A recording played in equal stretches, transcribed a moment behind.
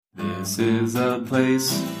This is a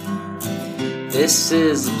place. This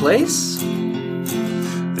is a place?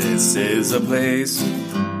 This is a place.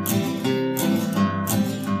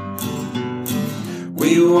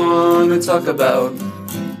 We want to talk about.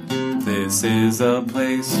 This is a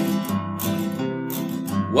place.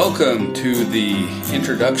 Welcome to the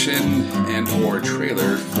introduction and or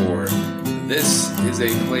trailer for This is a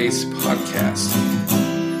Place podcast.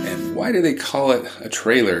 And why do they call it a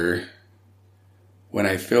trailer when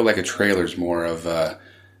I feel like a trailer is more of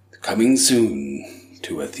coming soon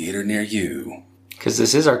to a theater near you? Because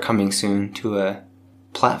this is our coming soon to a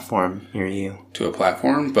platform near you. To a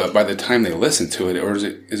platform? But by the time they listen to it, or is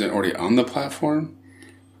it already on the platform?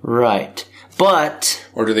 Right. But...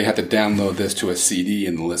 Or do they have to download this to a CD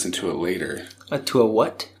and listen to it later? To a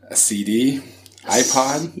what? A CD?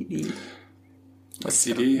 iPod? CD? A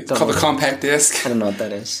CD? It's called a compact disc. I don't know what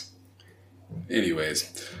that is.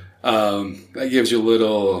 Anyways, that gives you a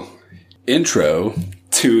little intro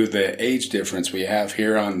to the age difference we have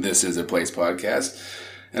here on This Is a Place podcast.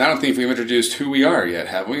 And I don't think we've introduced who we are yet,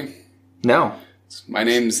 have we? No. My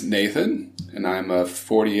name's Nathan, and I'm a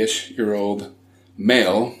 40-ish-year-old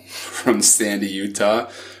male from Sandy,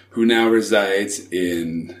 Utah, who now resides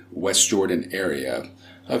in West Jordan area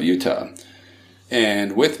of Utah.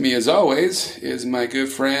 And with me, as always, is my good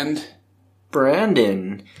friend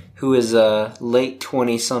Brandon, who is a late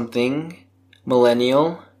 20-something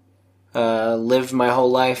millennial, lived my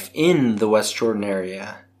whole life in the West Jordan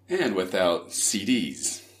area. And without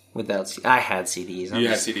CDs. I had CDs. You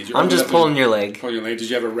had CDs. I'm just pulling your leg. Pulling your leg. Did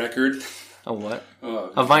you have a record? A what?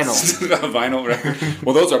 A vinyl. A vinyl record.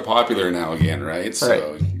 Well, those are popular now again, right?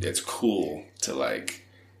 So right. It's cool to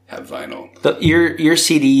have vinyl. Your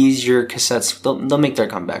CDs, your cassettes, they'll make their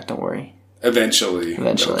comeback. Don't worry. Eventually,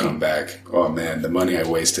 they'll come back. Oh man, the money I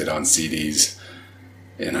wasted on CDs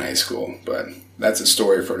in high school, but that's a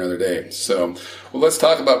story for another day. So, well, let's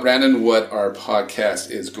talk about, Brandon, what our podcast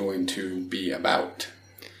is going to be about.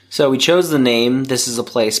 So we chose the name This Is a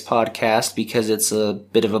Place podcast because it's a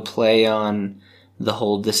bit of a play on the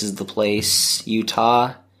whole This Is the Place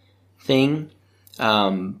Utah thing,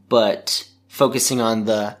 but focusing on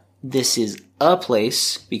the This Is a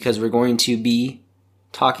Place because we're going to be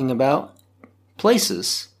talking about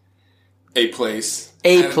places. A place.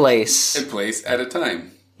 A place at a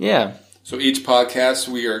time. Yeah. So each podcast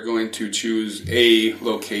we are going to choose a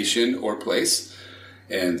location or place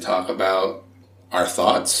and talk about our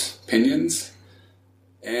thoughts, opinions,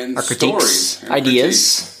 and our critiques, stories, ideas.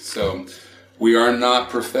 Critiques. So we are not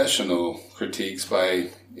professional critiques by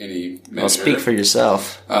any measure. Well, speak for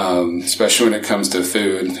yourself. Especially when it comes to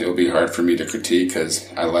food, it'll be hard for me to critique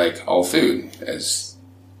because I like all food, as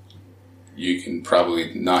you can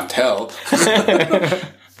probably not tell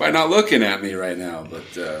by not looking at me right now.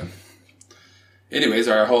 But anyways,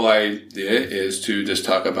 our whole idea is to just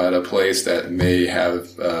talk about a place that may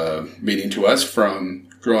have meaning to us from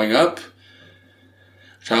growing up,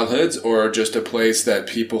 childhoods, or just a place that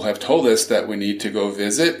people have told us that we need to go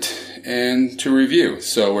visit and to review.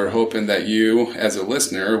 So we're hoping that you, as a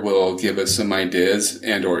listener, will give us some ideas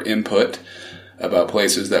and or input about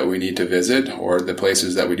places that we need to visit or the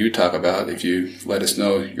places that we do talk about if you let us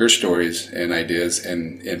know your stories and ideas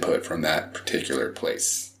and input from that particular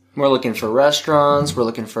place. We're looking for restaurants, we're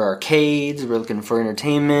looking for arcades, we're looking for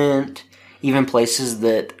entertainment, even places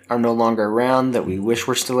that are no longer around that we wish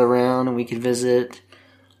were still around and we could visit.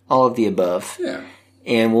 All of the above. Yeah.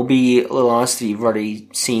 And we'll be a little honest, you've already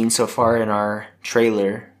seen so far in our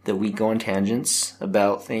trailer that we go on tangents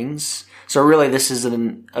about things. So really this is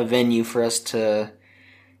a venue for us to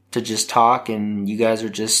just talk and you guys are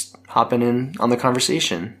just hopping in on the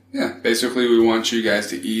conversation. Yeah, basically we want you guys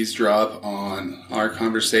to eavesdrop on our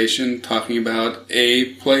conversation talking about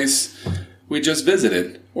a place we just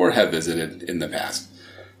visited or have visited in the past.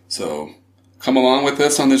 So come along with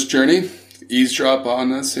us on this journey, eavesdrop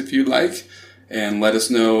on us if you'd like, and let us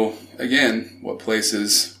know, again, what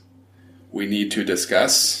places we need to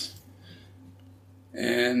discuss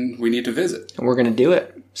and we need to visit. And we're going to do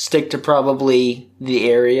it. Stick to probably the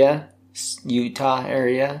area, Utah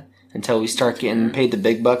area, until we start getting paid the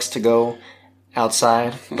big bucks to go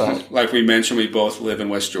outside. But like we mentioned, we both live in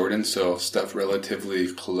West Jordan, so stuff relatively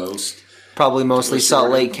close. Probably mostly Salt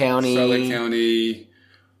Lake County,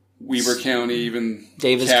 Weber County, even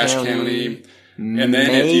Davis Cache County. And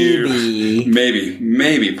then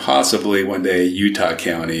maybe, possibly one day Utah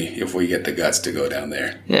County if we get the guts to go down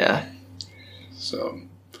there. Yeah. So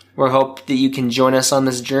we hope that you can join us on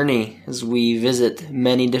this journey as we visit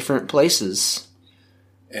many different places.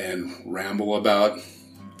 And ramble about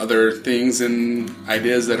other things and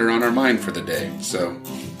ideas that are on our mind for the day. So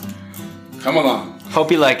come along.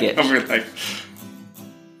 Hope you like it. We're like,